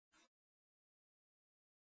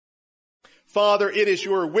Father, it is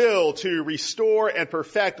your will to restore and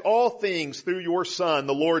perfect all things through your Son,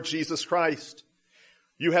 the Lord Jesus Christ.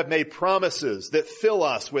 You have made promises that fill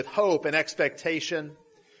us with hope and expectation.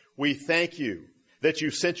 We thank you that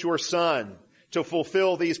you sent your Son to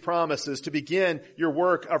fulfill these promises, to begin your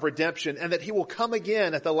work of redemption, and that he will come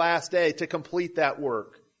again at the last day to complete that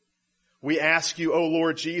work. We ask you, O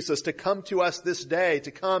Lord Jesus, to come to us this day,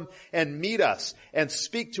 to come and meet us and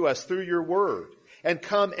speak to us through your word, and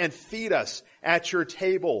come and feed us at your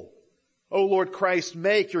table. O Lord Christ,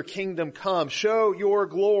 make your kingdom come. Show your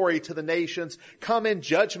glory to the nations. Come in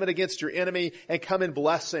judgment against your enemy, and come in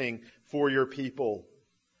blessing for your people.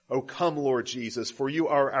 O come, Lord Jesus, for you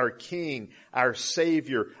are our King, our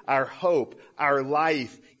Savior, our hope, our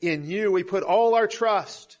life. In you we put all our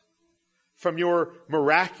trust. From your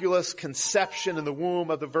miraculous conception in the womb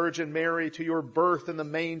of the Virgin Mary, to your birth in the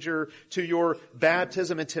manger, to your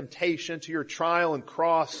baptism and temptation, to your trial and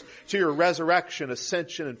cross, to your resurrection,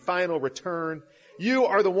 ascension, and final return, you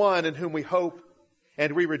are the one in whom we hope,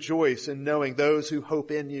 and we rejoice in knowing those who hope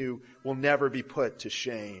in you will never be put to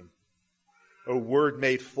shame. O Word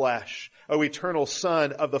made flesh, O eternal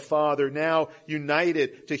Son of the Father, now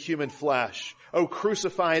united to human flesh, O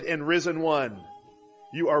crucified and risen one,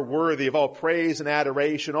 you are worthy of all praise and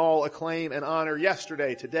adoration, all acclaim and honor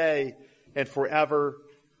yesterday, today, and forever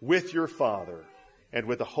with your Father and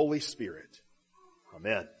with the Holy Spirit.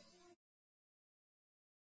 Amen.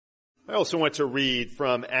 I also want to read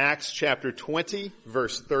from Acts chapter 20,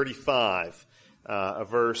 verse 35, a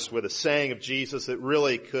verse with a saying of Jesus that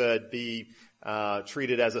really could be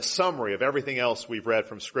treated as a summary of everything else we've read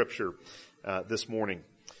from Scripture this morning.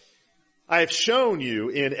 I have shown you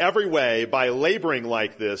in every way by laboring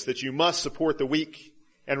like this that you must support the weak,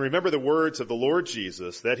 and remember the words of the Lord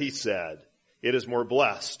Jesus that he said, it is more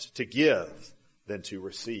blessed to give than to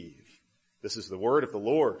receive. This is the word of the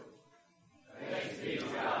Lord. Thanks be to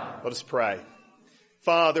God. Let us pray.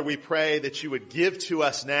 Father, we pray that you would give to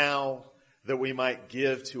us now that we might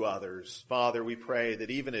give to others. Father, we pray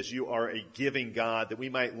that even as you are a giving God, that we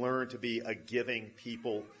might learn to be a giving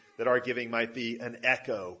people, that our giving might be an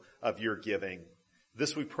echo of your giving.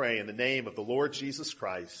 This we pray in the name of the Lord Jesus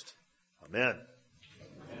Christ. Amen.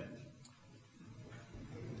 Amen.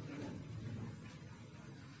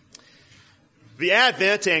 The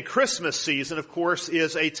Advent and Christmas season, of course,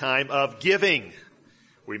 is a time of giving.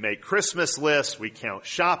 We make Christmas lists, we count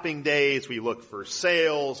shopping days, we look for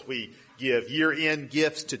sales, we give year-end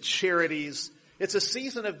gifts to charities. It's a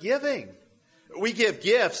season of giving. We give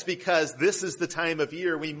gifts because this is the time of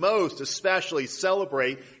year we most especially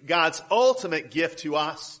celebrate God's ultimate gift to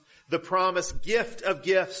us, the promised gift of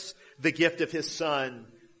gifts, the gift of his Son,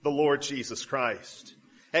 the Lord Jesus Christ.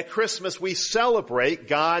 At Christmas, we celebrate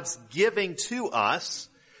God's giving to us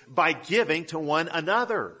by giving to one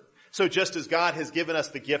another. So just as God has given us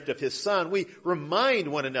the gift of his Son, we remind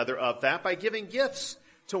one another of that by giving gifts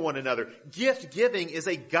to one another. Gift giving is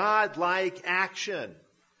a God-like action.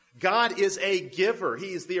 God is a giver.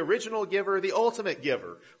 He is the original giver, the ultimate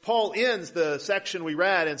giver. Paul ends the section we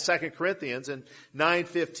read in 2 Corinthians in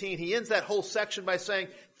 9:15. He ends that whole section by saying,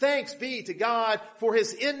 thanks be to God for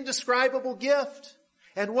his indescribable gift.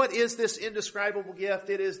 And what is this indescribable gift?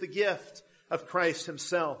 It is the gift of Christ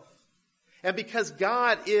himself. And because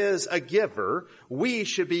God is a giver, we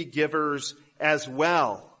should be givers as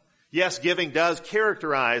well. Yes, giving does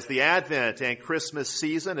characterize the Advent and Christmas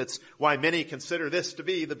season. It's why many consider this to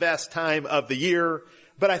be the best time of the year.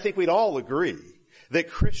 But I think we'd all agree that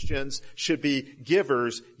Christians should be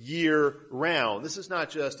givers year-round. This is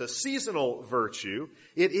not just a seasonal virtue.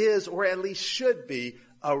 It is, or at least should be,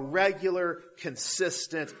 a regular,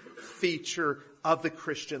 consistent feature of the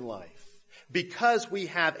Christian life. Because we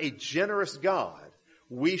have a generous God,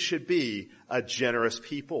 we should be a generous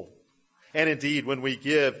people. And indeed, when we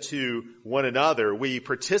give to one another, we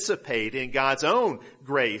participate in God's own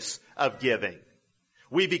grace of giving.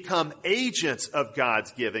 We become agents of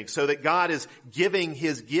God's giving so that God is giving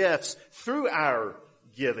his gifts through our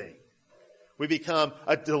giving. We become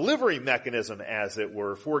a delivery mechanism, as it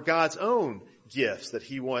were, for God's own gifts that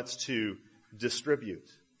he wants to distribute.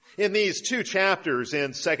 In these 2 chapters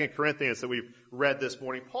in 2 Corinthians that we've read this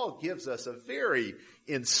morning, Paul gives us a very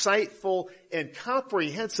insightful and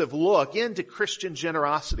comprehensive look into Christian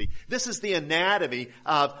generosity. This is the anatomy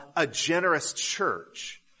of a generous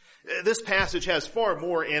church. This passage has far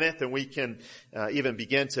more in it than we can even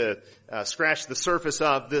begin to scratch the surface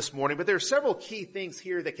of this morning, but there are several key things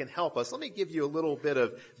here that can help us. Let me give you a little bit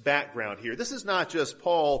of background here. This is not just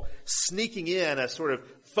Paul sneaking in a sort of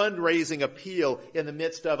fundraising appeal in the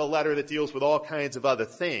midst of a letter that deals with all kinds of other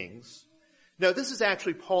things. No, this is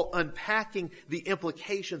actually Paul unpacking the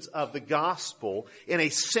implications of the gospel in a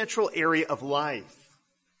central area of life.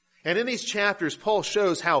 And in these chapters, Paul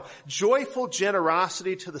shows how joyful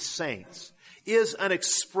generosity to the saints is an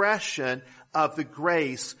expression of the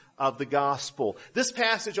grace of the gospel. This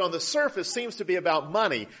passage on the surface seems to be about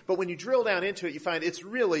money, but when you drill down into it, you find it's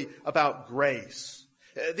really about grace.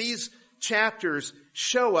 These chapters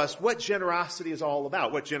show us what generosity is all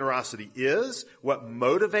about, what generosity is, what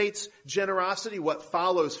motivates generosity, what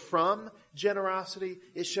follows from generosity.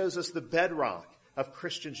 It shows us the bedrock of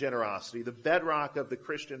Christian generosity, the bedrock of the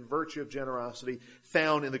Christian virtue of generosity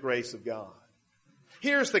found in the grace of God.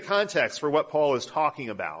 Here's the context for what Paul is talking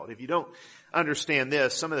about. If you don't understand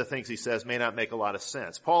this, some of the things he says may not make a lot of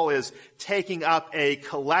sense. Paul is taking up a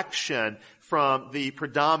collection from the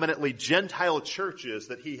predominantly Gentile churches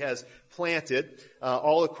that he has planted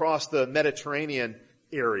all across the Mediterranean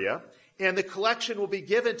area. And the collection will be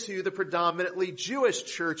given to the predominantly Jewish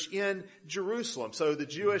church in Jerusalem. So the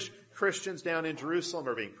Jewish Christians down in Jerusalem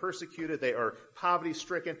are being persecuted. They are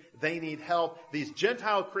poverty-stricken. They need help. These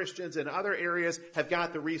Gentile Christians in other areas have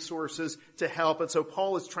got the resources to help. And so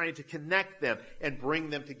Paul is trying to connect them and bring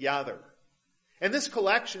them together. And this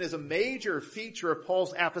collection is a major feature of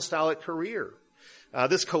Paul's apostolic career.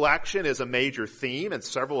 This collection is a major theme in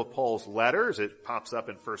several of Paul's letters. It pops up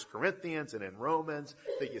in 1 Corinthians and in Romans.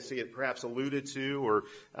 I think you see it perhaps alluded to or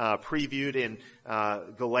previewed in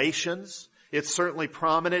Galatians. It's certainly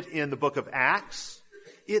prominent in the book of Acts.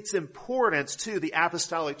 Its importance to the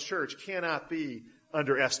apostolic church cannot be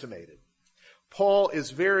underestimated. Paul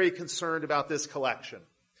is very concerned about this collection.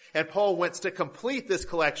 And Paul wants to complete this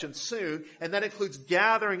collection soon, and that includes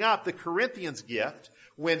gathering up the Corinthians' gift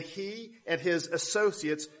when he and his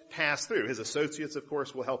associates pass through. His associates, of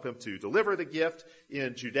course, will help him to deliver the gift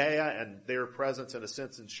in Judea, and their presence, in a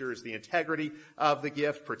sense, ensures the integrity of the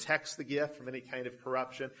gift, protects the gift from any kind of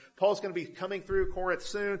corruption. Paul's going to be coming through Corinth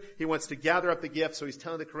soon. He wants to gather up the gift, so he's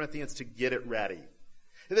telling the Corinthians to get it ready.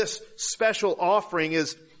 This special offering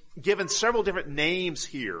is given several different names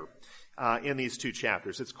here in these two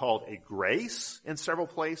chapters. It's called a grace in several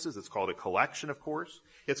places. It's called a collection, of course.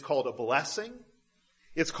 It's called a blessing.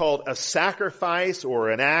 It's called a sacrifice or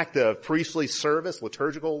an act of priestly service.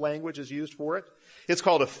 Liturgical language is used for it. It's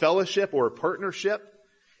called a fellowship or a partnership.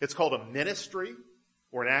 It's called a ministry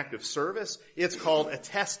or an act of service. It's called a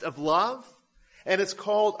test of love. And it's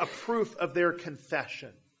called a proof of their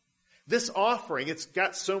confession. This offering, it's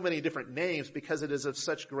got so many different names because it is of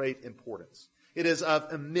such great importance. It is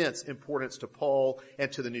of immense importance to Paul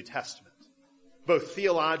and to the New Testament. Both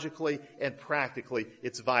theologically and practically,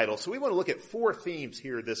 it's vital. So we want to look at four themes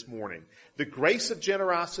here this morning. The grace of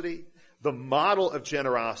generosity, the model of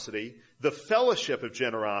generosity, the fellowship of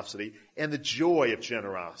generosity, and the joy of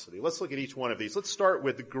generosity. Let's look at each one of these. Let's start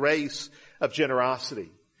with the grace of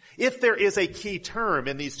generosity. If there is a key term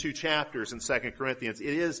in these two chapters in 2 Corinthians,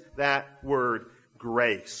 it is that word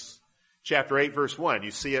grace. Chapter 8, verse 1,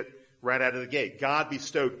 you see it right out of the gate. God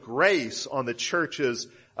bestowed grace on the churches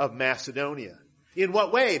of Macedonia. In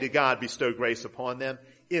what way did God bestow grace upon them?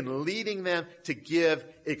 In leading them to give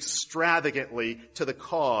extravagantly to the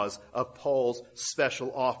cause of Paul's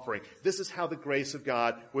special offering. This is how the grace of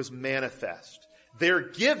God was manifest. Their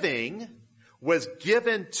giving was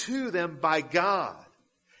given to them by God.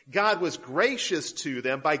 God was gracious to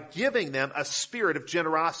them by giving them a spirit of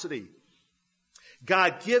generosity.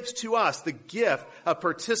 God gives to us the gift of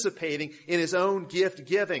participating in His own gift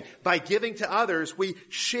giving. By giving to others, we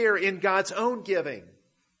share in God's own giving.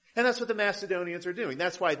 And that's what the Macedonians are doing.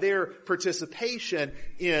 That's why their participation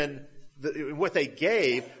in what they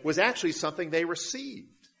gave was actually something they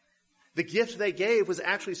received. The gift they gave was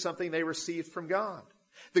actually something they received from God.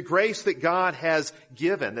 The grace that God has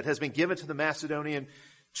given, that has been given to the Macedonian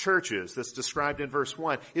churches, that's described in verse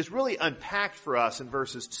 1, is really unpacked for us in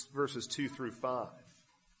verses 2 through 5.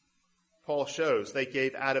 Paul shows they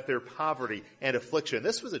gave out of their poverty and affliction.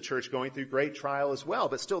 This was a church going through great trial as well,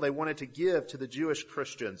 but still they wanted to give to the Jewish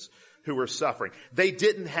Christians who were suffering. They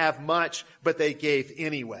didn't have much, but they gave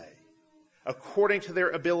anyway, according to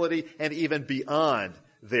their ability and even beyond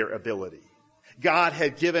their ability. God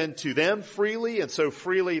had given to them freely, and so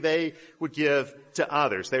freely they would give to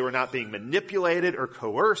others. They were not being manipulated or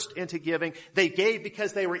coerced into giving. They gave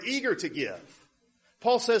because they were eager to give.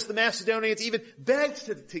 Paul says the Macedonians even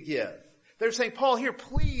begged to give. They're saying, Paul, here,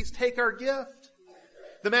 please take our gift.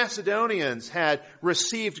 The Macedonians had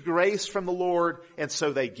received grace from the Lord, and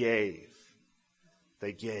so they gave.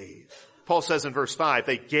 They gave. Paul says in verse 5,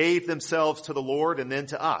 they gave themselves to the Lord and then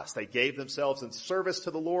to us. They gave themselves in service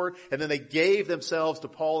to the Lord, and then they gave themselves to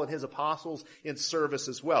Paul and his apostles in service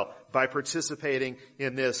as well by participating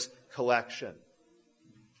in this collection.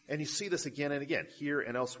 And you see this again and again, here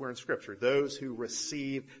and elsewhere in Scripture. Those who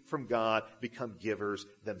receive from God become givers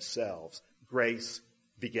themselves. Grace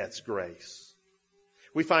begets grace.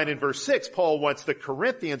 We find in verse 6, Paul wants the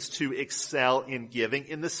Corinthians to excel in giving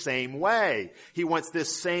in the same way. He wants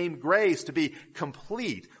this same grace to be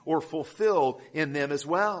complete or fulfilled in them as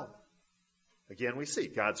well. Again, we see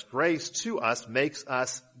God's grace to us makes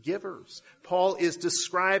us givers. Paul is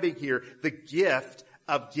describing here the gift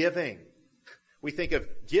of giving. We think of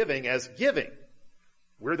giving as giving.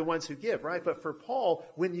 We're the ones who give, right? But for Paul,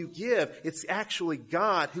 when you give, it's actually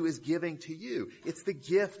God who is giving to you. It's the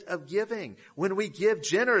gift of giving. When we give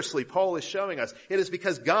generously, Paul is showing us, it is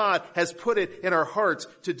because God has put it in our hearts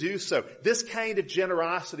to do so. This kind of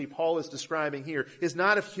generosity Paul is describing here is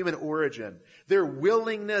not of human origin. Their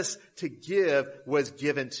willingness to give was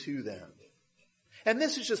given to them. And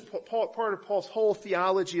this is just part of Paul's whole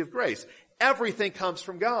theology of grace. Everything comes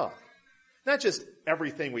from God. Not just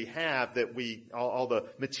everything we have that all the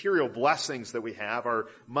material blessings that we have, our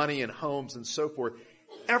money and homes and so forth.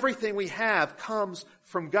 Everything we have comes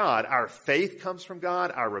from God. Our faith comes from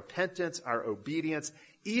God, our repentance, our obedience,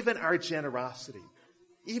 even our generosity.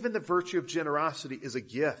 Even the virtue of generosity is a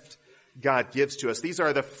gift God gives to us. These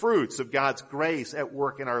are the fruits of God's grace at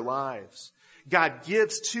work in our lives. God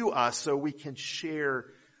gives to us so we can share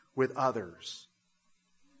with others.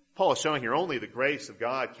 Paul is showing here only the grace of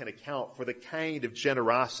God can account for the kind of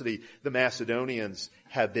generosity the Macedonians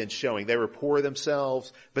have been showing. They were poor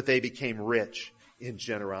themselves, but they became rich in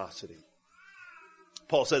generosity.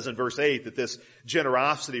 Paul says in verse 8 that this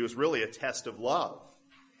generosity was really a test of love.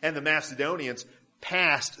 And the Macedonians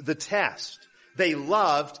passed the test. They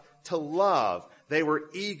loved to love. They were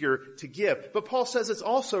eager to give. But Paul says it's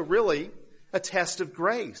also really a test of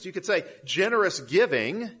grace. You could say generous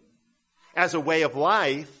giving as a way of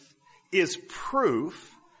life is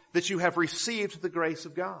proof that you have received the grace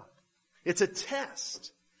of God. It's a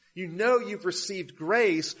test. You know you've received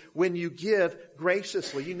grace when you give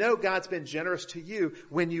graciously. You know God's been generous to you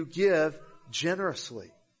when you give generously.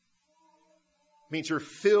 It means you're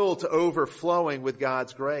filled to overflowing with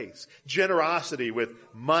God's grace. Generosity with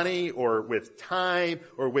money or with time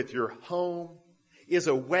or with your home is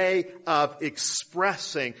a way of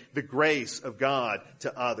expressing the grace of God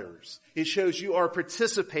to others. It shows you are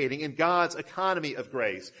participating in God's economy of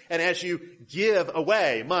grace. And as you give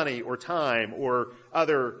away money or time or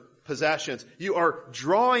other possessions, you are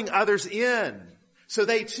drawing others in so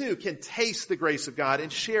they too can taste the grace of God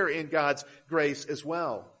and share in God's grace as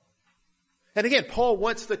well. And again, Paul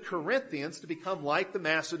wants the Corinthians to become like the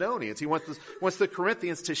Macedonians. He wants the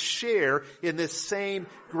Corinthians to share in this same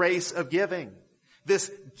grace of giving.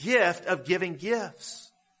 This gift of giving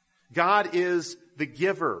gifts. God is the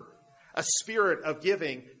giver. A spirit of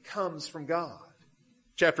giving comes from God.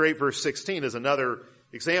 Chapter 8, verse 16 is another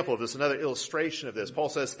example of this, another illustration of this. Paul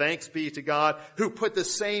says, "Thanks be to God who put the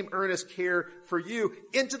same earnest care for you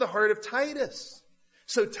into the heart of Titus."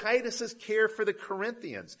 So Titus's care for the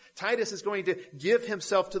Corinthians. Titus is going to give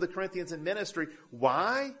himself to the Corinthians in ministry.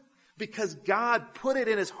 Why? Because God put it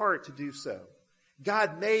in his heart to do so.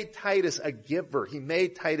 God made Titus a giver. He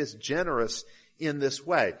made Titus generous in this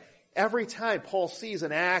way. Every time Paul sees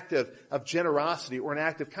an act of generosity or an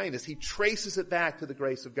act of kindness, he traces it back to the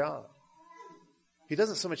grace of God. He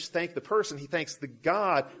doesn't so much thank the person, he thanks the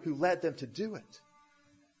God who led them to do it.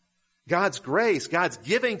 God's grace, God's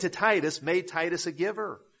giving to Titus made Titus a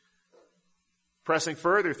giver. Pressing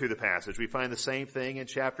further through the passage, we find the same thing in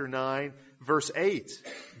chapter 9, verse 8.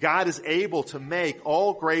 God is able to make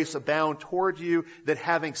all grace abound toward you, that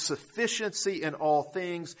having sufficiency in all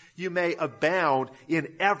things, you may abound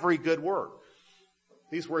in every good work.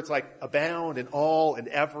 These words like abound in all and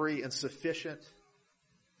every and sufficient,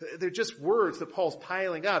 they're just words that Paul's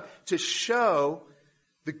piling up to show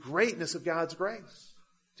the greatness of God's grace,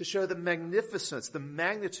 to show the magnificence, the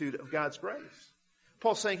magnitude of God's grace.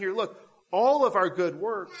 Paul's saying here, look, all of our good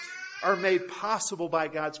works are made possible by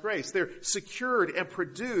God's grace. They're secured and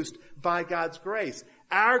produced by God's grace.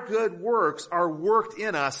 Our good works are worked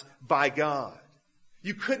in us by God.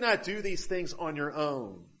 You could not do these things on your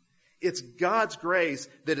own. It's God's grace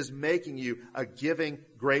that is making you a giving,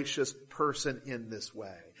 gracious person in this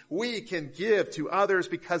way. We can give to others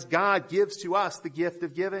because God gives to us the gift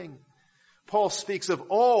of giving. Paul speaks of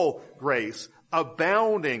all grace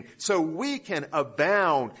abounding, so we can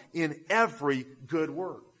abound in every good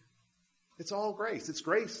work. It's all grace. It's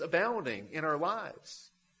grace abounding in our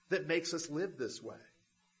lives that makes us live this way.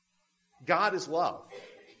 God is love.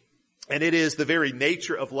 And it is the very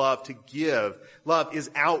nature of love to give. Love is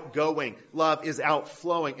outgoing. Love is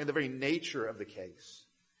outflowing in the very nature of the case.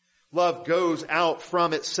 Love goes out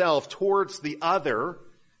from itself towards the other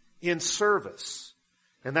in service.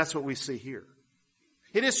 And that's what we see here.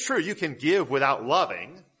 It is true, you can give without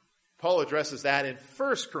loving. Paul addresses that in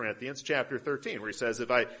 1 Corinthians chapter 13, where he says,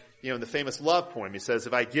 in the famous love poem, he says,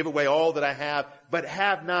 if I give away all that I have, but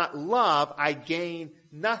have not love, I gain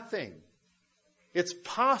nothing. It's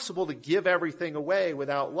possible to give everything away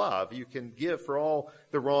without love. You can give for all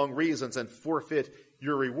the wrong reasons and forfeit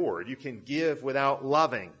your reward. You can give without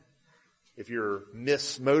loving if you're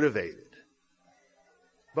mismotivated.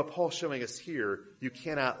 But Paul's showing us here, you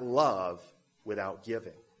cannot love without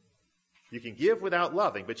giving. You can give without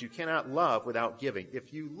loving, but you cannot love without giving.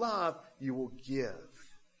 If you love, you will give.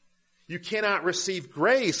 You cannot receive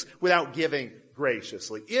grace without giving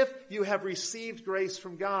graciously. If you have received grace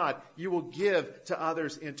from God, you will give to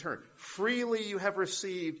others in turn. Freely you have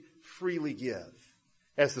received, freely give,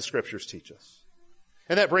 as the Scriptures teach us.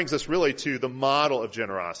 And that brings us really to the model of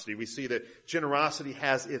generosity. We see that generosity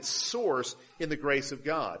has its source in the grace of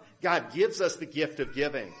God. God gives us the gift of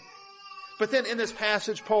giving. But then in this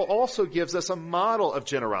passage, Paul also gives us a model of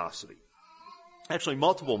generosity. Actually,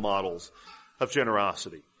 multiple models of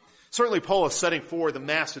generosity. Certainly, Paul is setting forward the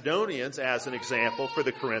Macedonians as an example for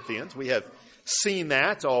the Corinthians. We have seen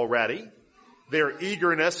that already. Their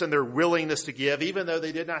eagerness and their willingness to give, even though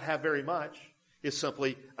they did not have very much, is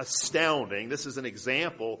simply astounding. This is an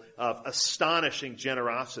example of astonishing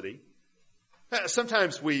generosity.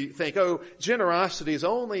 Sometimes we think, generosity is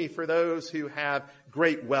only for those who have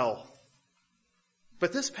great wealth.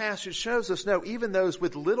 But this passage shows us, no, even those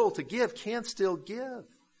with little to give can still give.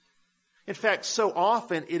 In fact, so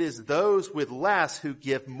often it is those with less who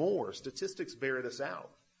give more. Statistics bear this out.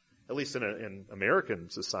 At least in American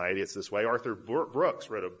society, it's this way. Arthur Brooks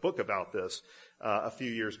wrote a book about this a few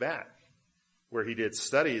years back, where he did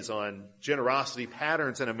studies on generosity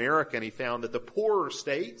patterns in America, and he found that the poorer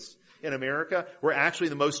states in America were actually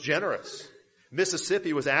the most generous.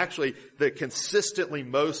 Mississippi was actually the consistently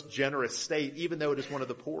most generous state, even though it is one of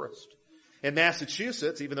the poorest. And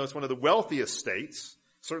Massachusetts, even though it's one of the wealthiest states,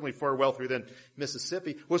 certainly far wealthier than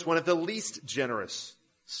Mississippi, was one of the least generous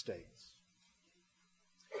states.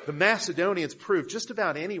 The Macedonians proved just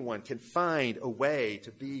about anyone can find a way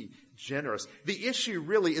to be generous. The issue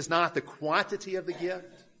really is not the quantity of the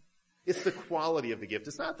gift. It's the quality of the gift.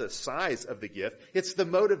 It's not the size of the gift. It's the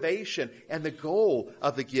motivation and the goal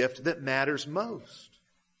of the gift that matters most.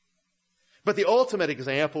 But the ultimate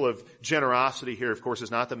example of generosity here, of course, is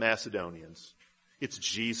not the Macedonians. It's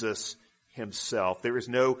Jesus himself. There is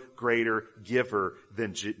no greater giver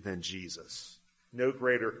than Jesus. No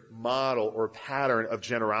greater model or pattern of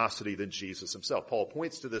generosity than Jesus himself. Paul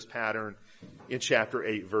points to this pattern in chapter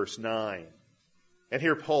 8, verse 9. And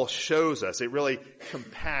here Paul shows us, it really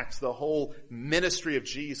compacts the whole ministry of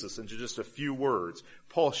Jesus into just a few words.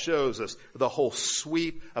 Paul shows us the whole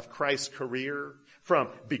sweep of Christ's career from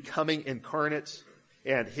becoming incarnate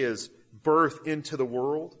and his birth into the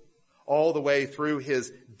world, all the way through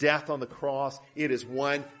his death on the cross. It is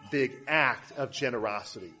one big act of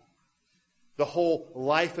generosity. The whole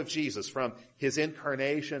life of Jesus, from his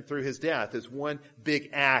incarnation through his death, is one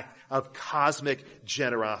big act of cosmic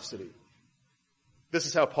generosity. This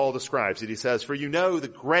is how Paul describes it. He says, "For you know the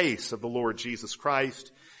grace of the Lord Jesus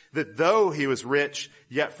Christ, that though he was rich,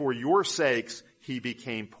 yet for your sakes he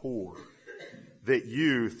became poor, that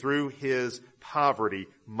you through his poverty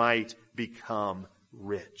might become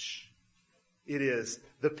rich." It is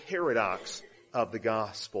the paradox of the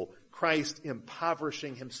gospel. Christ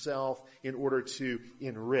impoverishing himself in order to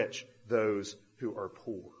enrich those who are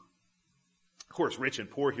poor. Of course, rich and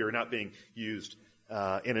poor here are not being used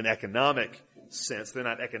in an economic sense. They're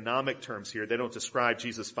not economic terms here. They don't describe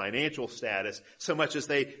Jesus' financial status so much as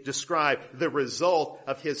they describe the result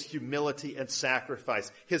of his humility and sacrifice.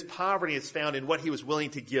 His poverty is found in what he was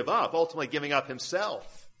willing to give up, ultimately giving up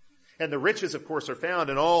himself. And the riches, of course, are found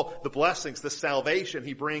in all the blessings, the salvation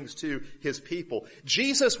he brings to his people.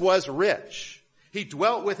 Jesus was rich. He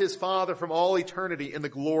dwelt with his Father from all eternity in the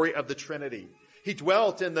glory of the Trinity. He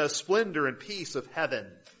dwelt in the splendor and peace of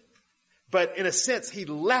heaven. But in a sense, he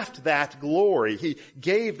left that glory. He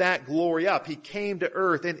gave that glory up. He came to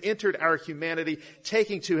earth and entered our humanity,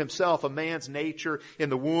 taking to himself a man's nature in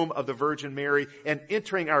the womb of the Virgin Mary and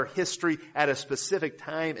entering our history at a specific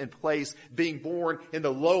time and place, being born in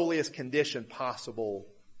the lowliest condition possible,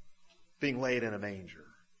 being laid in a manger.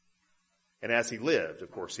 And as he lived,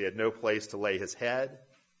 of course, he had no place to lay his head.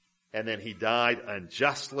 And then he died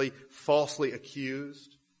unjustly, falsely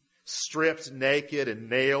accused, stripped naked and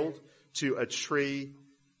nailed to a tree.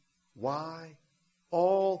 Why?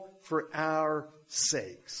 All for our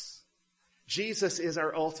sakes. Jesus is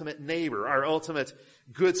our ultimate neighbor, our ultimate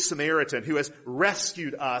Good Samaritan who has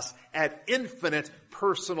rescued us at infinite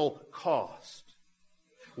personal cost.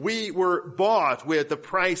 We were bought with the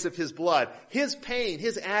price of his blood, his pain,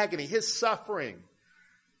 his agony, his suffering,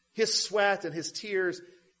 his sweat and his tears.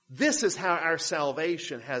 This is how our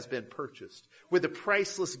salvation has been purchased, with the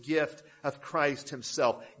priceless gift of Christ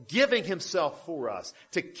himself, giving himself for us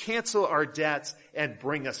to cancel our debts and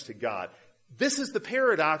bring us to God. This is the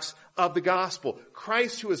paradox of the gospel.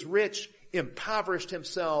 Christ, who is rich, impoverished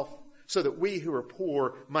himself so that we who are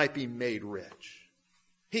poor might be made rich.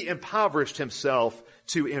 He impoverished himself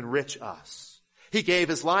to enrich us. He gave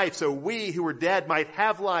his life so we who were dead might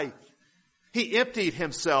have life. He emptied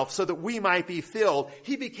himself so that we might be filled.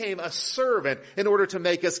 He became a servant in order to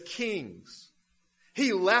make us kings.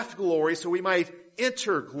 He left glory so we might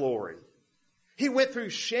enter glory. He went through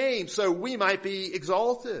shame so we might be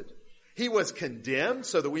exalted. He was condemned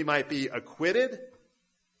so that we might be acquitted.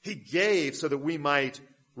 He gave so that we might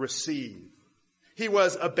receive. He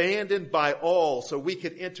was abandoned by all so we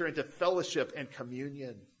could enter into fellowship and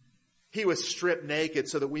communion. He was stripped naked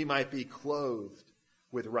so that we might be clothed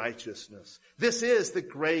with righteousness. This is the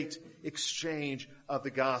great exchange of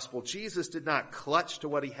the gospel. Jesus did not clutch to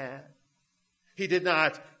what he had. He did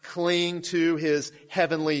not cling to his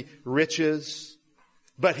heavenly riches,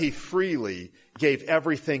 but he freely gave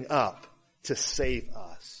everything up to save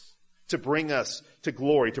us, to bring us to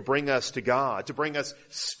glory, to bring us to God, to bring us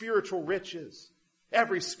spiritual riches,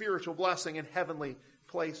 every spiritual blessing in heavenly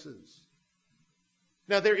places.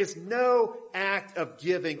 Now, there is no act of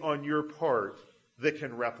giving on your part that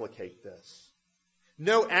can replicate this.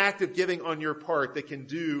 No act of giving on your part that can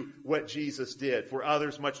do what Jesus did for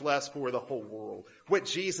others, much less for the whole world. What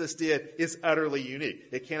Jesus did is utterly unique.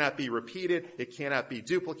 It cannot be repeated. It cannot be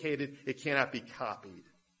duplicated. It cannot be copied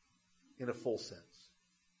in a full sense.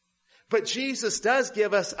 But Jesus does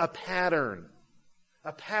give us a pattern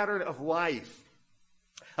of life,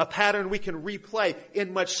 a pattern we can replay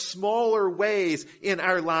in much smaller ways in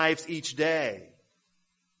our lives each day.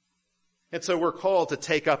 And so we're called to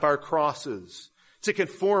take up our crosses, to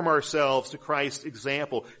conform ourselves to Christ's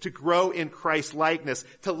example, to grow in Christ's likeness,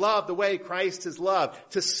 to love the way Christ has loved,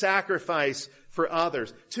 to sacrifice for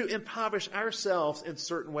others, to impoverish ourselves in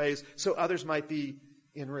certain ways so others might be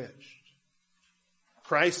enriched.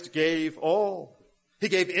 Christ gave all. He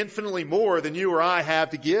gave infinitely more than you or I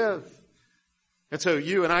have to give. And so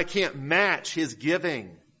you and I can't match his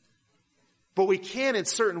giving. But we can in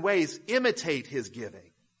certain ways imitate his giving.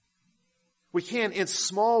 We can, in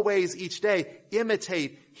small ways each day,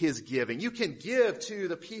 imitate his giving. You can give to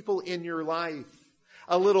the people in your life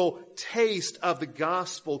a little taste of the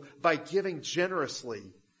gospel by giving generously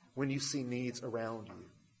when you see needs around you.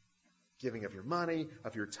 Giving of your money,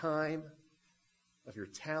 of your time, of your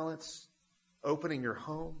talents, opening your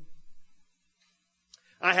home.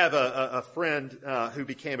 I have a friend who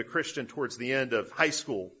became a Christian towards the end of high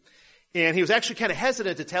school. And he was actually kind of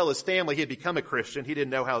hesitant to tell his family he had become a Christian. He didn't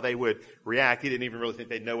know how they would react. He didn't even really think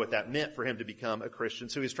they'd know what that meant for him to become a Christian.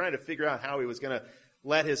 So he was trying to figure out how he was going to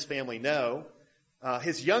let his family know.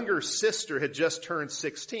 His younger sister had just turned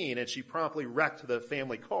 16, and she promptly wrecked the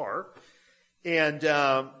family car. And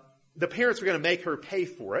the parents were going to make her pay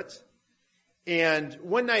for it. And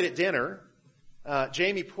one night at dinner,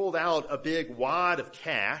 Jamie pulled out a big wad of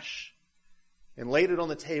cash and laid it on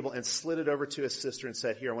the table and slid it over to his sister and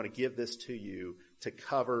said, "Here, I want to give this to you to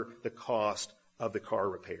cover the cost of the car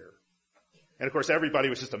repair." And of course, everybody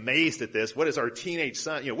was just amazed at this. What is our teenage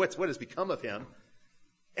son, what has become of him?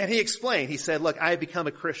 And he explained, he said, "Look, I have become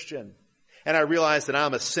a Christian, and I realized that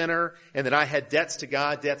I'm a sinner and that I had debts to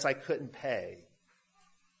God, debts I couldn't pay.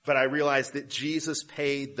 But I realized that Jesus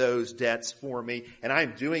paid those debts for me, and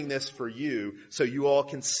I'm doing this for you so you all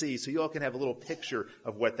can see, so you all can have a little picture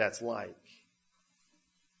of what that's like."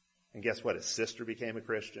 And guess what? His sister became a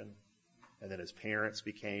Christian, and then his parents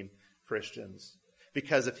became Christians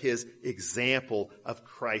because of his example of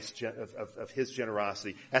Christ, of his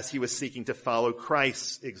generosity, as he was seeking to follow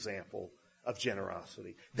Christ's example of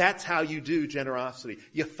generosity. That's how you do generosity.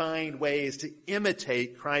 You find ways to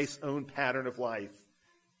imitate Christ's own pattern of life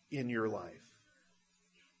in your life.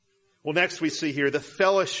 Well, next we see here the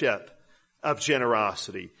fellowship of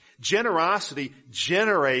generosity. Generosity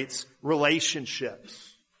generates relationships.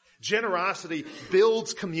 Generosity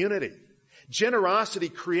builds community. Generosity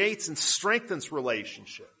creates and strengthens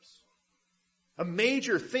relationships. A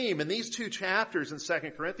major theme in these two chapters in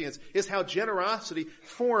 2 Corinthians is how generosity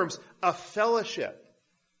forms a fellowship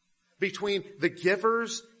between the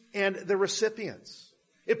givers and the recipients.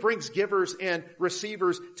 It brings givers and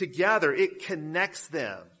receivers together. It connects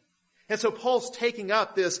them. And so Paul's taking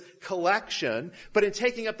up this collection, but in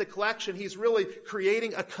taking up the collection, he's really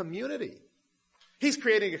creating a community. He's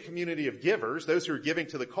creating a community of givers. Those who are giving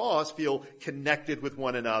to the cause feel connected with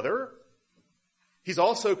one another. He's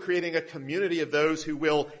also creating a community of those who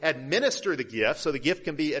will administer the gift, so the gift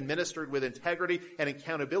can be administered with integrity and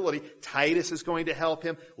accountability. Titus is going to help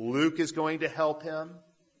him. Luke is going to help him.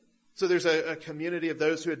 So there's a community of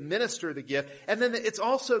those who administer the gift. And then it's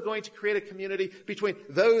also going to create a community between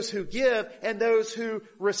those who give and those who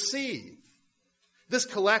receive. This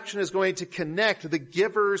collection is going to connect the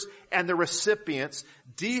givers and the recipients,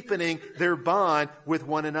 deepening their bond with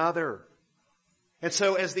one another. And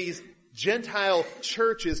so as these Gentile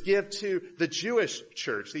churches give to the Jewish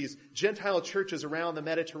church, these Gentile churches around the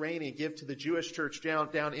Mediterranean give to the Jewish church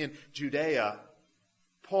down in Judea,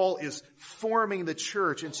 Paul is forming the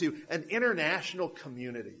church into an international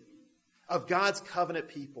community of God's covenant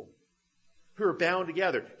people who are bound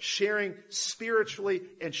together, sharing spiritually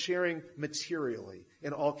and sharing materially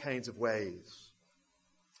in all kinds of ways.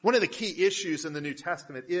 One of the key issues in the New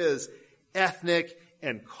Testament is ethnic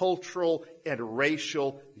and cultural and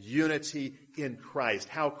racial unity in Christ.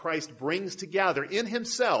 How Christ brings together in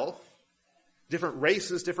himself different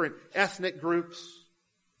races, different ethnic groups,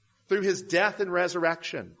 through his death and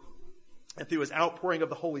resurrection, and through his outpouring of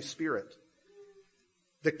the Holy Spirit.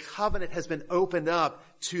 The covenant has been opened up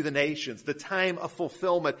to the nations. The time of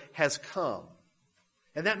fulfillment has come.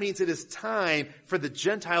 And that means it is time for the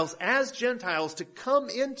Gentiles, as Gentiles, to come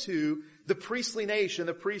into the priestly nation,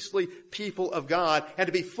 the priestly people of God, and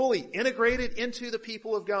to be fully integrated into the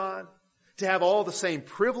people of God, to have all the same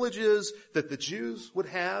privileges that the Jews would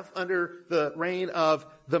have under the reign of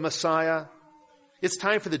the Messiah. It's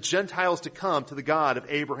time for the Gentiles to come to the God of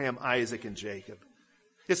Abraham, Isaac, and Jacob.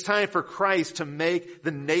 It's time for Christ to make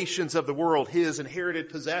the nations of the world his inherited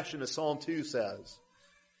possession, as Psalm 2 says.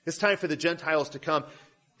 It's time for the Gentiles to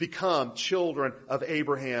become children of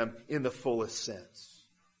Abraham in the fullest sense.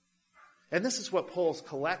 And this is what Paul's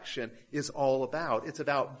collection is all about. It's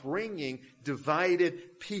about bringing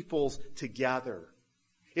divided peoples together.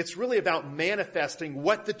 It's really about manifesting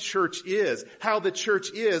what the church is, how the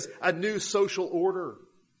church is a new social order.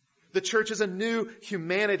 The church is a new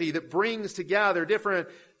humanity that brings together different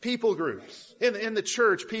people groups. In the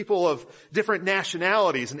church, people of different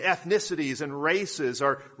nationalities and ethnicities and races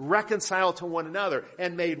are reconciled to one another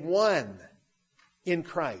and made one in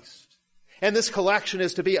Christ. And this collection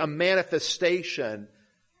is to be a manifestation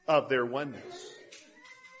of their oneness.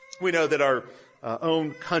 We know that our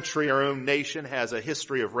own country, our own nation has a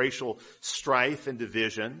history of racial strife and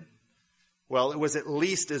division. Well, it was at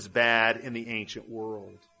least as bad in the ancient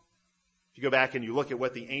world. If you go back and you look at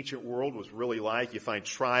what the ancient world was really like, you find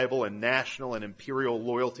tribal and national and imperial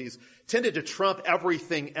loyalties tended to trump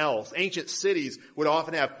everything else. Ancient cities would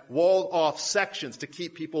often have walled-off sections to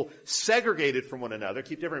keep people segregated from one another,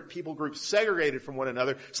 keep different people groups segregated from one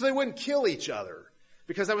another so they wouldn't kill each other,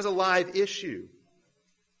 because that was a live issue.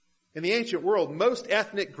 In the ancient world, most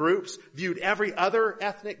ethnic groups viewed every other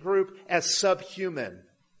ethnic group as subhuman.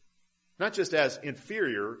 Not just as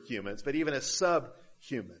inferior humans, but even as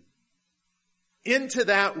subhuman. Into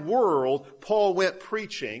that world, Paul went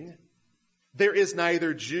preaching, there is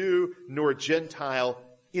neither Jew nor Gentile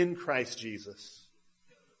in Christ Jesus.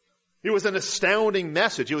 It was an astounding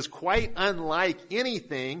message. It was quite unlike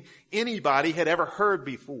anything anybody had ever heard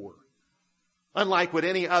before. Unlike what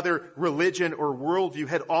any other religion or worldview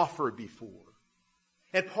had offered before.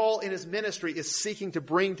 And Paul in his ministry is seeking to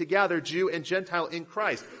bring together Jew and Gentile in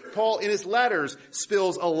Christ. Paul in his letters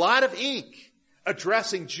spills a lot of ink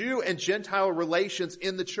addressing Jew and Gentile relations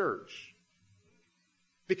in the church.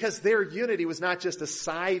 Because their unity was not just a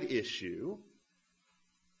side issue,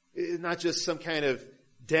 not just some kind of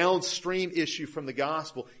downstream issue from the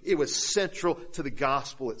gospel. It was central to the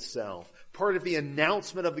gospel itself. Part of the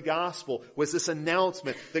announcement of the gospel was this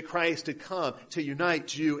announcement that Christ had come to unite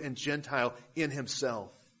Jew and Gentile in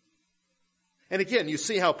himself. And again, you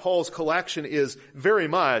see how Paul's collection is very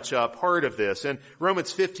much a part of this. In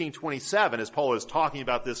Romans 15:27, as Paul is talking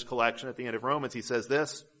about this collection at the end of Romans, he says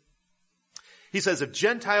this. He says, if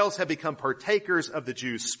Gentiles have become partakers of the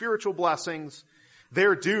Jews' spiritual blessings,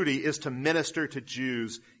 their duty is to minister to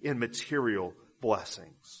Jews in material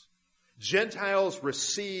blessings. Gentiles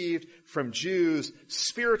received from Jews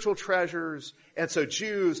spiritual treasures, and so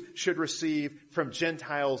Jews should receive from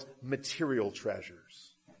Gentiles material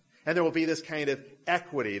treasures. And there will be this kind of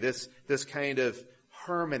equity, this kind of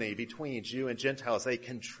harmony between Jew and Gentile as they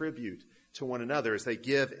contribute to one another, as they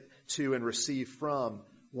give to and receive from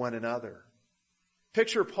one another.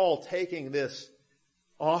 Picture Paul taking this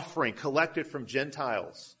offering collected from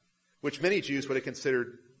Gentiles, which many Jews would have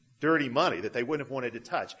considered dirty money that they wouldn't have wanted to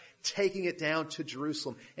touch, taking it down to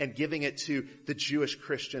Jerusalem and giving it to the Jewish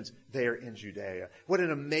Christians there in Judea. What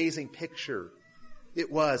an amazing picture it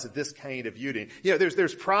was of this kind of unity.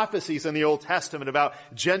 There's prophecies in the Old Testament about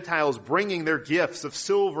Gentiles bringing their gifts of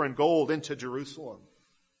silver and gold into Jerusalem.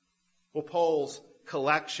 Well, Paul's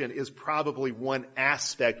collection is probably one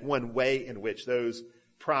aspect, one way in which those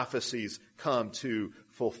prophecies come to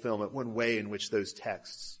fulfillment, one way in which those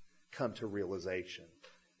texts come to realization.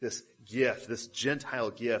 This gift, this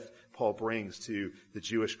Gentile gift Paul brings to the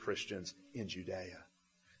Jewish Christians in Judea.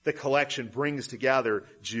 The collection brings together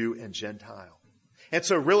Jew and Gentile. And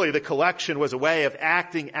so really the collection was a way of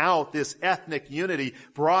acting out this ethnic unity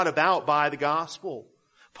brought about by the gospel.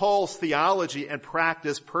 Paul's theology and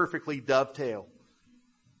practice perfectly dovetail.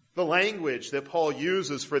 The language that Paul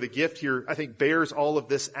uses for the gift here, I think, bears all of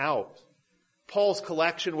this out. Paul's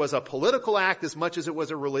collection was a political act as much as it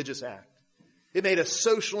was a religious act. It made a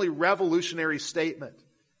socially revolutionary statement.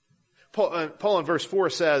 Paul in verse 4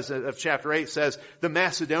 of chapter 8 says, the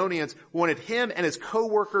Macedonians wanted him and his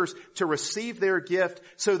co-workers to receive their gift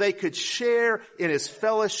so they could share in his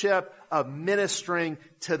fellowship of ministering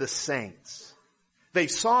to the saints. They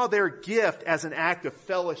saw their gift as an act of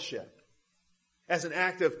fellowship, as an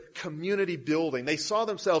act of community building. They saw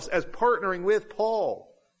themselves as partnering with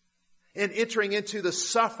Paul and entering into the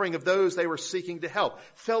suffering of those they were seeking to help,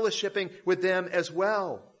 fellowshipping with them as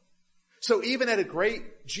well. So even at a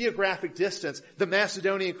great geographic distance, the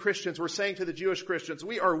Macedonian Christians were saying to the Jewish Christians,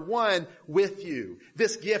 we are one with you.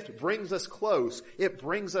 This gift brings us close. It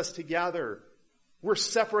brings us together. We're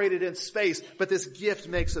separated in space, but this gift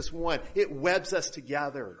makes us one. It webs us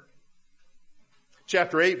together.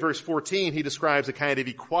 Chapter 8, verse 14, he describes a kind of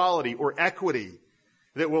equality or equity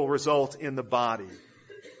that will result in the body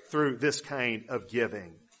through this kind of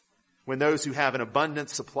giving. When those who have an abundant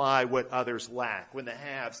supply what others lack. When the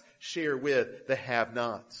haves share with the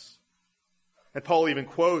have-nots. And Paul even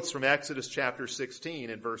quotes from Exodus chapter 16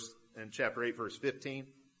 and chapter 8 verse 15,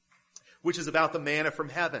 which is about the manna from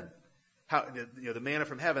heaven. The manna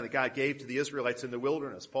from heaven that God gave to the Israelites in the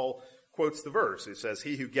wilderness. Paul quotes the verse. It says,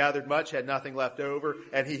 he who gathered much had nothing left over,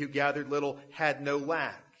 and he who gathered little had no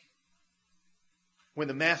lack. When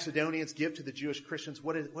the Macedonians give to the Jewish Christians,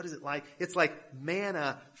 what is it like? It's like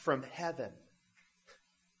manna from heaven.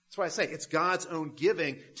 That's why I say it's God's own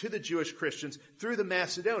giving to the Jewish Christians through the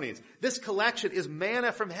Macedonians. This collection is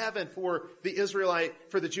manna from heaven for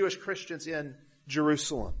the Jewish Christians in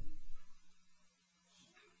Jerusalem.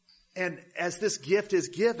 And as this gift is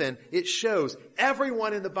given, it shows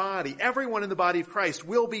everyone in the body of Christ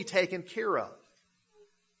will be taken care of.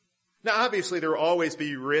 Now, obviously, there will always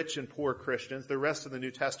be rich and poor Christians. The rest of the New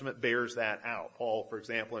Testament bears that out. Paul, for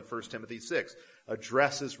example, in 1 Timothy 6,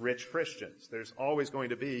 addresses rich Christians. There's always going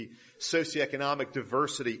to be socioeconomic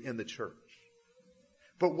diversity in the church.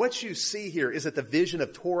 But what you see here is that the vision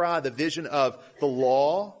of Torah, the vision of the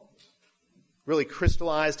law, really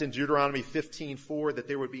crystallized in Deuteronomy 15:4, that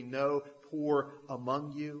there would be no poor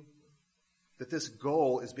among you, that this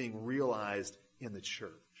goal is being realized in the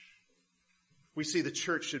church. We see the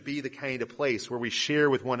church should be the kind of place where we share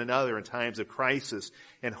with one another in times of crisis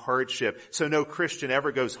and hardship. So no Christian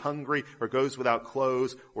ever goes hungry or goes without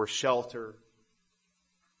clothes or shelter.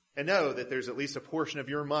 And know that there's at least a portion of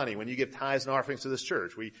your money when you give tithes and offerings to this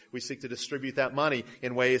church. We seek to distribute that money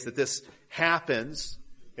in ways that this happens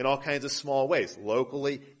in all kinds of small ways,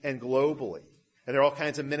 locally and globally. And there are all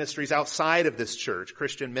kinds of ministries outside of this church,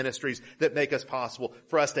 Christian ministries, that make us possible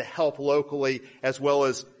for us to help locally as well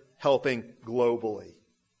as helping globally.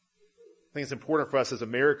 I think it's important for us as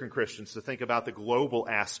American Christians to think about the global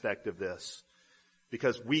aspect of this,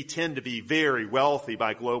 because we tend to be very wealthy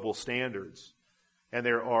by global standards. And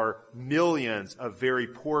there are millions of very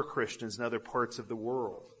poor Christians in other parts of the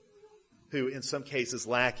world who in some cases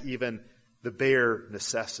lack even the bare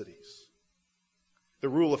necessities. The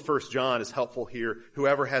rule of 1 John is helpful here.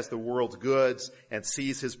 Whoever has the world's goods and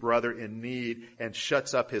sees his brother in need and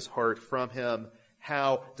shuts up his heart from him,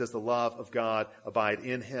 how does the love of God abide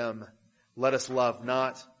in him? Let us love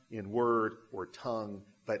not in word or tongue,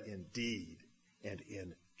 but in deed and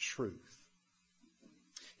in truth.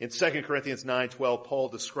 In 2 Corinthians 9:12, Paul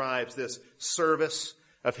describes this service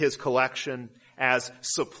of his collection as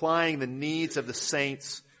supplying the needs of the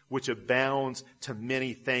saints, which abounds to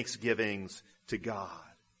many thanksgivings to God.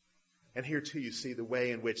 And here too you see the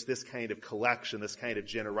way in which this kind of collection, this kind of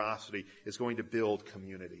generosity is going to build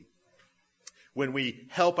community. When we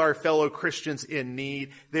help our fellow Christians in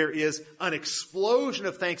need, there is an explosion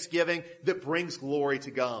of thanksgiving that brings glory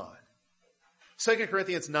to God. 2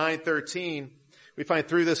 Corinthians 9:13, We find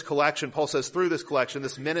through this collection, Paul says through this collection,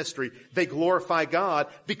 this ministry, they glorify God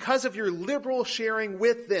because of your liberal sharing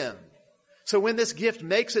with them. So when this gift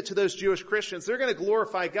makes it to those Jewish Christians, they're going to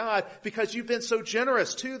glorify God because you've been so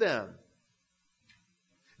generous to them.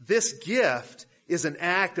 This gift is an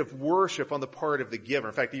act of worship on the part of the giver.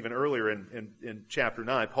 In fact, even earlier in chapter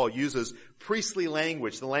 9, Paul uses priestly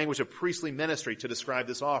language, the language of priestly ministry, to describe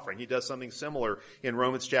this offering. He does something similar in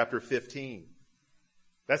Romans chapter 15.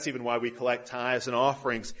 That's even why we collect tithes and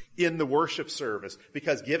offerings in the worship service,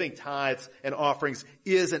 because giving tithes and offerings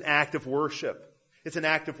is an act of worship. It's an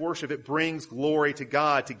act of worship. It brings glory to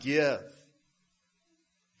God to give.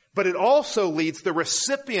 But it also leads the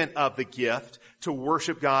recipient of the gift to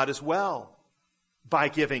worship God as well by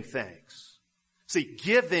giving thanks. See,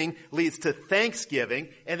 giving leads to thanksgiving,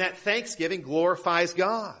 and that thanksgiving glorifies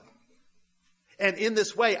God. And in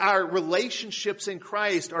this way, our relationships in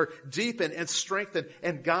Christ are deepened and strengthened,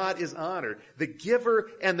 and God is honored. The giver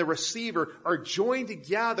and the receiver are joined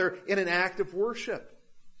together in an act of worship.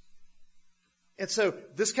 And so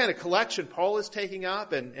this kind of collection Paul is taking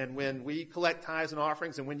up, and when we collect tithes and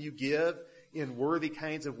offerings, and when you give in worthy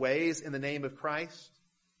kinds of ways in the name of Christ,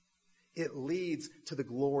 it leads to the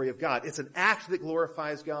glory of God. It's an act that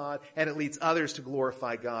glorifies God, and it leads others to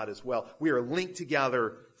glorify God as well. We are linked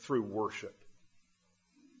together through worship.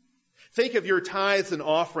 Think of your tithes and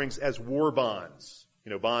offerings as war bonds.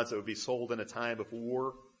 Bonds that would be sold in a time of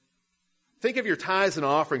war. Think of your tithes and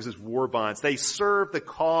offerings as war bonds. They serve the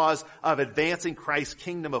cause of advancing Christ's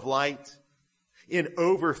kingdom of light in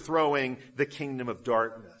overthrowing the kingdom of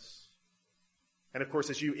darkness. And of course,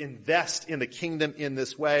 as you invest in the kingdom in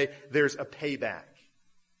this way, there's a payback.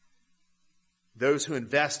 Those who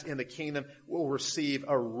invest in the kingdom will receive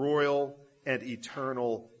a royal and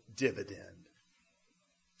eternal dividend.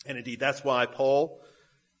 And indeed, that's why Paul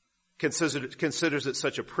considers it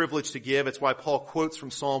such a privilege to give. It's why Paul quotes from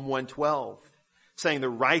Psalm 112, saying the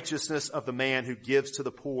righteousness of the man who gives to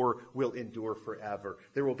the poor will endure forever.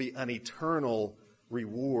 There will be an eternal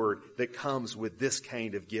reward that comes with this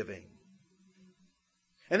kind of giving.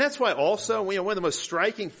 And that's why also, one of the most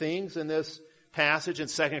striking things in this passage in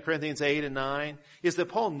 2 Corinthians 8 and 9 is that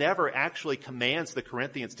Paul never actually commands the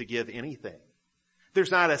Corinthians to give anything. There's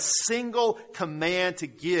not a single command to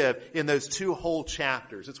give in those two whole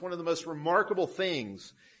chapters. It's one of the most remarkable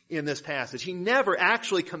things in this passage. He never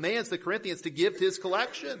actually commands the Corinthians to give to his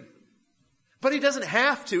collection. But he doesn't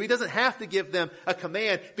have to. He doesn't have to give them a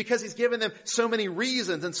command because he's given them so many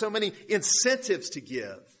reasons and so many incentives to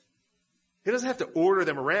give. He doesn't have to order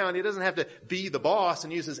them around. He doesn't have to be the boss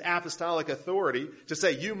and use his apostolic authority to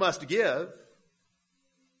say, you must give.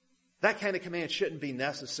 That kind of command shouldn't be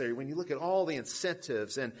necessary when you look at all the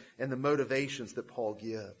incentives and the motivations that Paul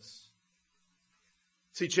gives.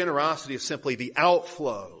 See, generosity is simply the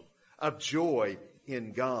outflow of joy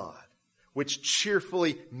in God, which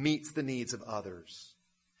cheerfully meets the needs of others.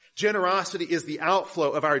 Generosity is the outflow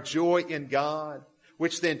of our joy in God,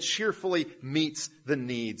 which then cheerfully meets the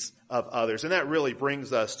needs of others. And that really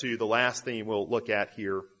brings us to the last theme we'll look at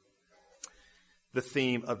here, the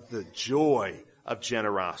theme of the joy of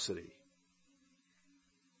generosity.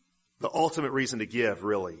 The ultimate reason to give,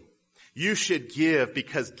 really. You should give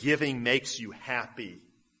because giving makes you happy.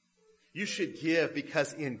 You should give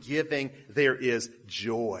because in giving there is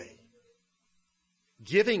joy.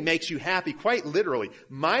 Giving makes you happy, quite literally.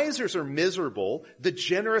 Misers are miserable. The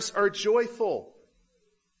generous are joyful.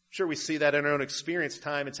 I'm sure we see that in our own experience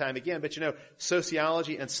time and time again, but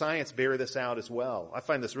sociology and science bear this out as well. I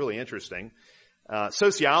find this really interesting.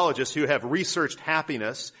 Sociologists who have researched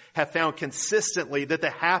happiness have found consistently that the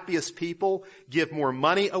happiest people give more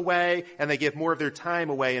money away and they give more of their time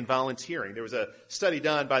away in volunteering. There was a study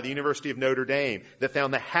done by the University of Notre Dame that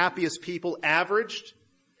found the happiest people averaged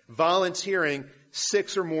volunteering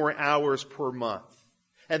 6 or more hours per month.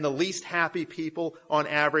 And the least happy people, on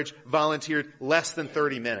average, volunteered less than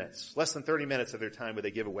 30 minutes. Less than 30 minutes of their time would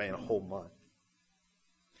they give away in a whole month.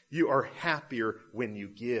 You are happier when you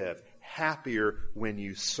give, happier when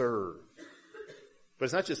you serve. But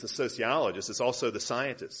it's not just the sociologists, it's also the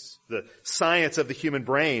scientists. The science of the human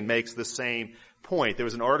brain makes the same point. There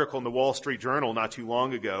was an article in the Wall Street Journal not too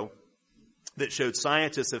long ago that showed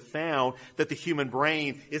scientists have found that the human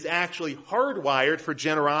brain is actually hardwired for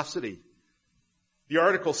generosity. The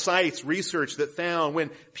article cites research that found when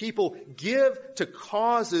people give to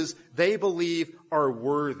causes they believe are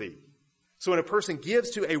worthy. So when a person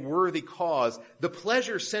gives to a worthy cause, the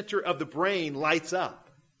pleasure center of the brain lights up.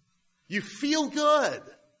 You feel good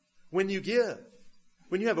when you give.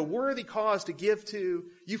 When you have a worthy cause to give to,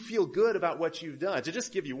 you feel good about what you've done. To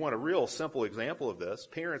just give you a real simple example of this,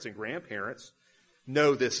 parents and grandparents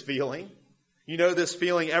know this feeling. You know this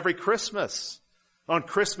feeling every Christmas. On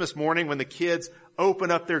Christmas morning when the kids open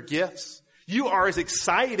up their gifts, you are as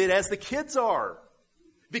excited as the kids are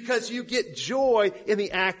because you get joy in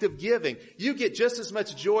the act of giving. You get just as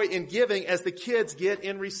much joy in giving as the kids get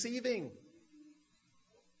in receiving.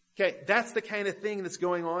 Okay, that's the kind of thing that's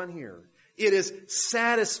going on here. It is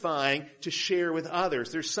satisfying to share with others.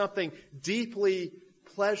 There's something deeply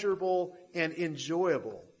pleasurable and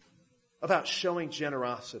enjoyable about showing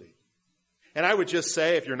generosity. And I would just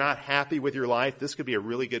say, if you're not happy with your life, this could be a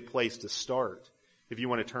really good place to start if you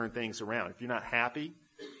want to turn things around. If you're not happy,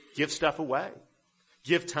 give stuff away.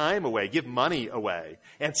 Give time away. Give money away.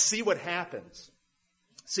 And see what happens.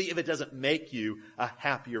 See if it doesn't make you a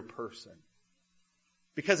happier person.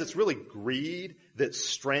 Because it's really greed that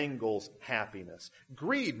strangles happiness.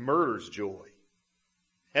 Greed murders joy.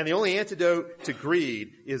 And the only antidote to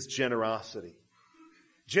greed is generosity.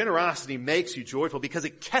 Generosity makes you joyful because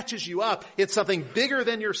it catches you up in something bigger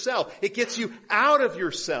than yourself. It gets you out of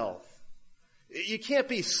yourself. You can't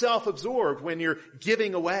be self-absorbed when you're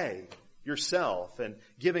giving away yourself and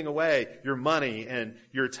giving away your money and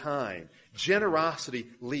your time. Generosity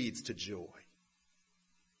leads to joy.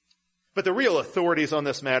 But the real authorities on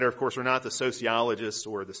this matter, of course, are not the sociologists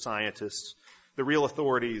or the scientists. The real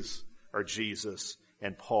authorities are Jesus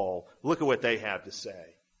and Paul. Look at what they have to say.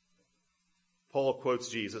 Paul quotes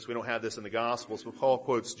Jesus. We don't have this in the Gospels, but Paul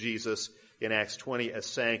quotes Jesus in Acts 20 as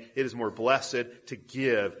saying, it is more blessed to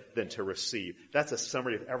give than to receive. That's a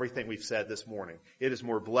summary of everything we've said this morning. It is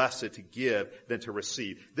more blessed to give than to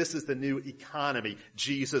receive. This is the new economy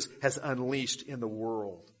Jesus has unleashed in the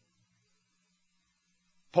world.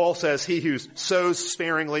 Paul says, he who sows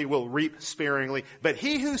sparingly will reap sparingly, but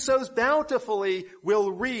he who sows bountifully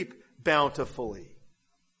will reap bountifully.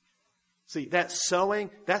 See, that sowing,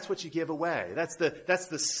 that's what you give away. That's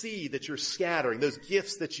the seed that you're scattering, those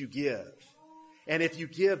gifts that you give. And if you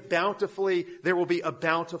give bountifully, there will be a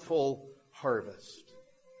bountiful harvest.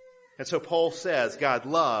 And so Paul says God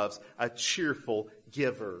loves a cheerful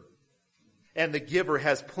giver. And the giver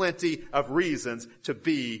has plenty of reasons to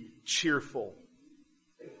be cheerful.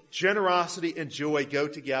 Generosity and joy go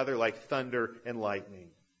together like thunder and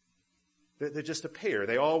lightning. They're just a pair.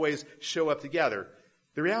 They always show up together.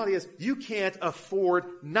 The reality is you can't afford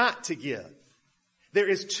not to give. There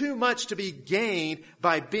is too much to be gained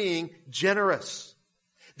by being generous.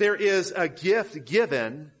 There is a gift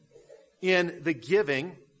given in the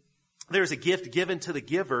giving. There's a gift given to the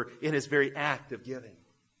giver in his very act of giving.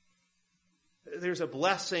 There's a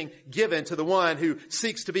blessing given to the one who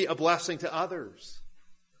seeks to be a blessing to others.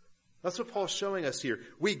 That's what Paul's showing us here.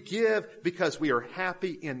 We give because we are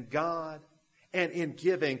happy in God, and in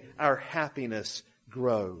giving, our happiness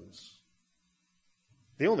grows.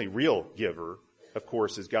 The only real giver, of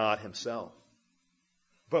course, is God himself.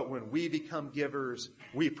 But when we become givers,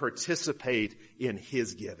 we participate in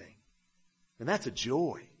his giving. And that's a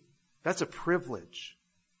joy. That's a privilege.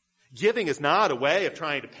 Giving is not a way of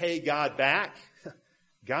trying to pay God back.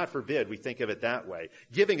 God forbid we think of it that way.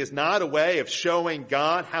 Giving is not a way of showing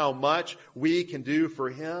God how much we can do for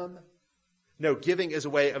him. No, giving is a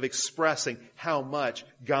way of expressing how much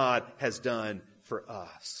God has done for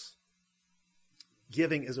us.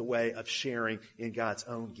 Giving is a way of sharing in God's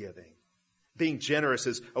own giving. Being generous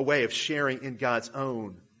is a way of sharing in God's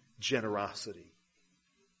own generosity.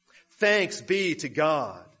 Thanks be to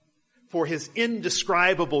God for his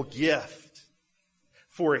indescribable gift.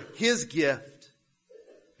 For his gift,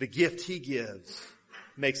 the gift he gives,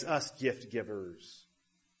 makes us gift givers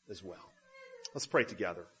as well. Let's pray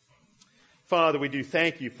together. Father, we do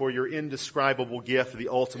thank you for your indescribable gift, the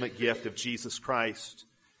ultimate gift of Jesus Christ.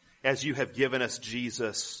 As you have given us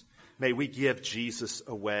Jesus, may we give Jesus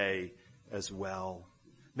away as well.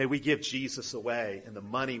 May we give Jesus away in the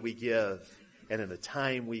money we give and in the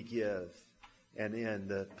time we give and in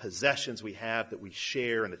the possessions we have that we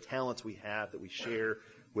share and the talents we have that we share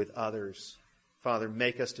with others. Father,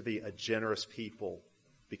 make us to be a generous people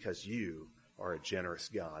because you are a generous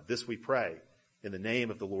God. This we pray in the name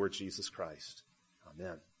of the Lord Jesus Christ.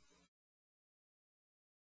 Amen.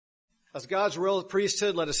 As God's royal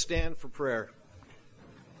priesthood, let us stand for prayer.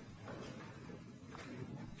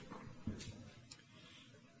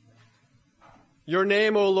 Your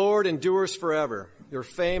name, O Lord, endures forever. Your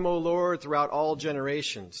fame, O Lord, throughout all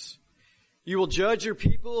generations. You will judge your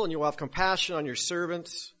people and you will have compassion on your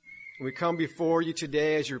servants. And we come before you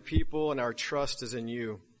today as your people, and our trust is in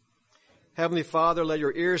you. Heavenly Father, let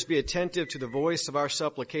your ears be attentive to the voice of our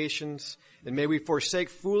supplications, and may we forsake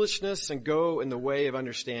foolishness and go in the way of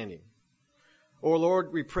understanding. O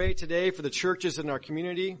Lord, we pray today for the churches in our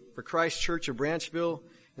community, for Christ Church of Branchville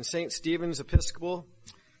and St. Stephen's Episcopal,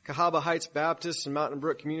 Cahaba Heights Baptist and Mountain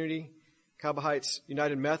Brook Community, Cahaba Heights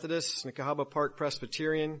United Methodist, and the Cahaba Park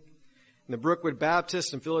Presbyterian, and the Brookwood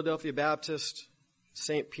Baptist and Philadelphia Baptist,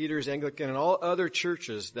 St. Peter's Anglican, and all other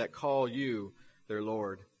churches that call you their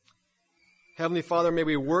Lord. Heavenly Father, may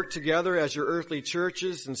we work together as your earthly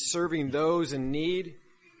churches in serving those in need.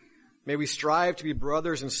 May we strive to be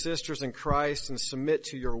brothers and sisters in Christ and submit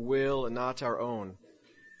to your will and not our own.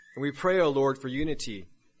 And we pray, O Lord, for unity.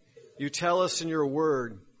 You tell us in your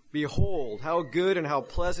word, behold, how good and how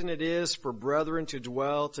pleasant it is for brethren to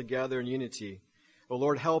dwell together in unity. O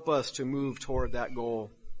Lord, help us to move toward that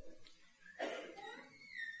goal.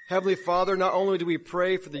 Heavenly Father, not only do we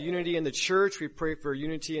pray for the unity in the church, we pray for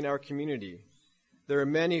unity in our community. There are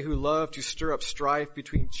many who love to stir up strife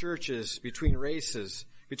between churches, between races,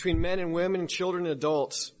 between men and women, children and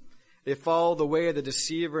adults. They follow the way of the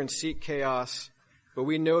deceiver and seek chaos. But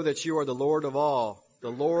we know that you are the Lord of all,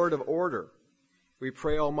 the Lord of order. We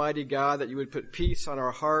pray, Almighty God, that you would put peace on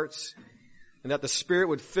our hearts and that the Spirit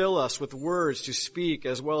would fill us with words to speak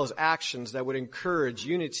as well as actions that would encourage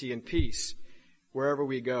unity and peace wherever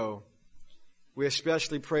we go. We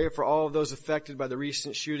especially pray for all of those affected by the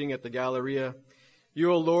recent shooting at the Galleria.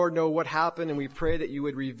 You, O Lord, know what happened, and we pray that you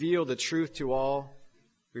would reveal the truth to all.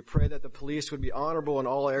 We pray that the police would be honorable in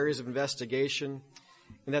all areas of investigation,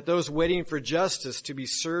 and that those waiting for justice to be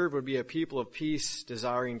served would be a people of peace,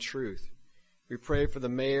 desiring truth. We pray for the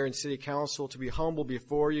mayor and city council to be humble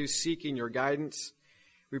before you, seeking your guidance.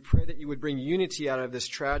 We pray that you would bring unity out of this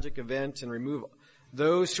tragic event and remove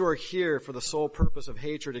those who are here for the sole purpose of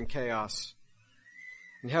hatred and chaos.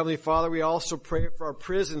 And Heavenly Father, we also pray for our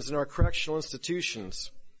prisons and our correctional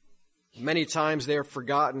institutions. Many times they are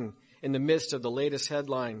forgotten in the midst of the latest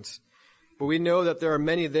headlines. But we know that there are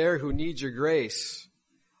many there who need your grace.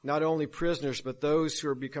 Not only prisoners, but those who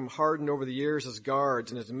have become hardened over the years as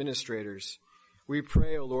guards and as administrators. We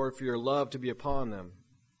pray, O Lord, for your love to be upon them.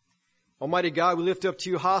 Almighty God, we lift up to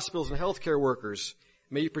you hospitals and healthcare workers.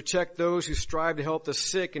 May you protect those who strive to help the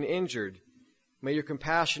sick and injured. May your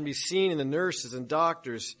compassion be seen in the nurses and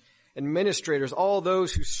doctors, administrators, all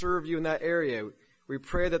those who serve you in that area. We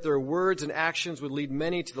pray that their words and actions would lead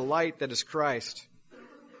many to the light that is Christ.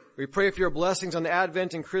 We pray for your blessings on the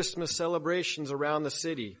Advent and Christmas celebrations around the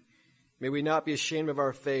city. May we not be ashamed of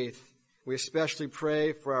our faith. We especially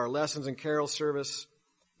pray for our lessons and carol service.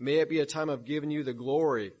 May it be a time of giving you the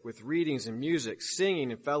glory with readings and music,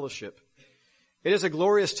 singing and fellowship. It is a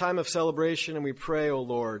glorious time of celebration, and we pray, O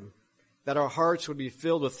Lord, that our hearts would be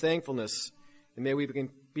filled with thankfulness, and may we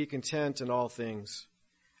be content in all things.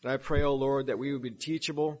 And I pray, O Lord, that we would be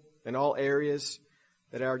teachable in all areas,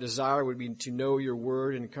 that our desire would be to know your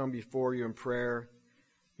word and come before you in prayer.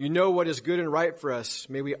 You know what is good and right for us.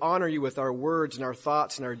 May we honor you with our words and our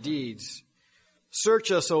thoughts and our deeds. Search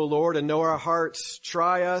us, O Lord, and know our hearts.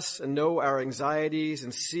 Try us and know our anxieties,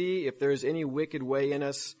 and see if there is any wicked way in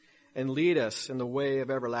us, and lead us in the way of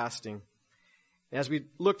everlasting. As we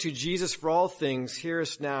look to Jesus for all things, hear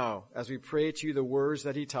us now as we pray to you the words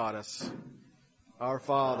that he taught us. Our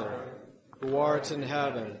Father, who art in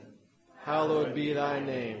heaven, hallowed be thy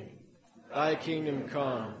name. Thy kingdom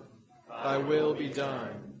come, thy will be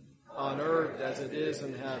done, on earth as it is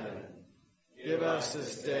in heaven. Give us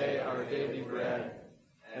this day our daily bread,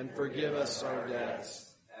 and forgive us our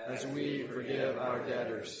debts, as we forgive our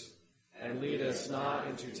debtors. And lead us not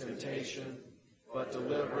into temptation, but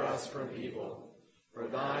deliver us from evil. For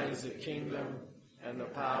thine is the kingdom, and the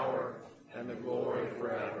power, and the glory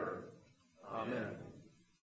forever. Amen.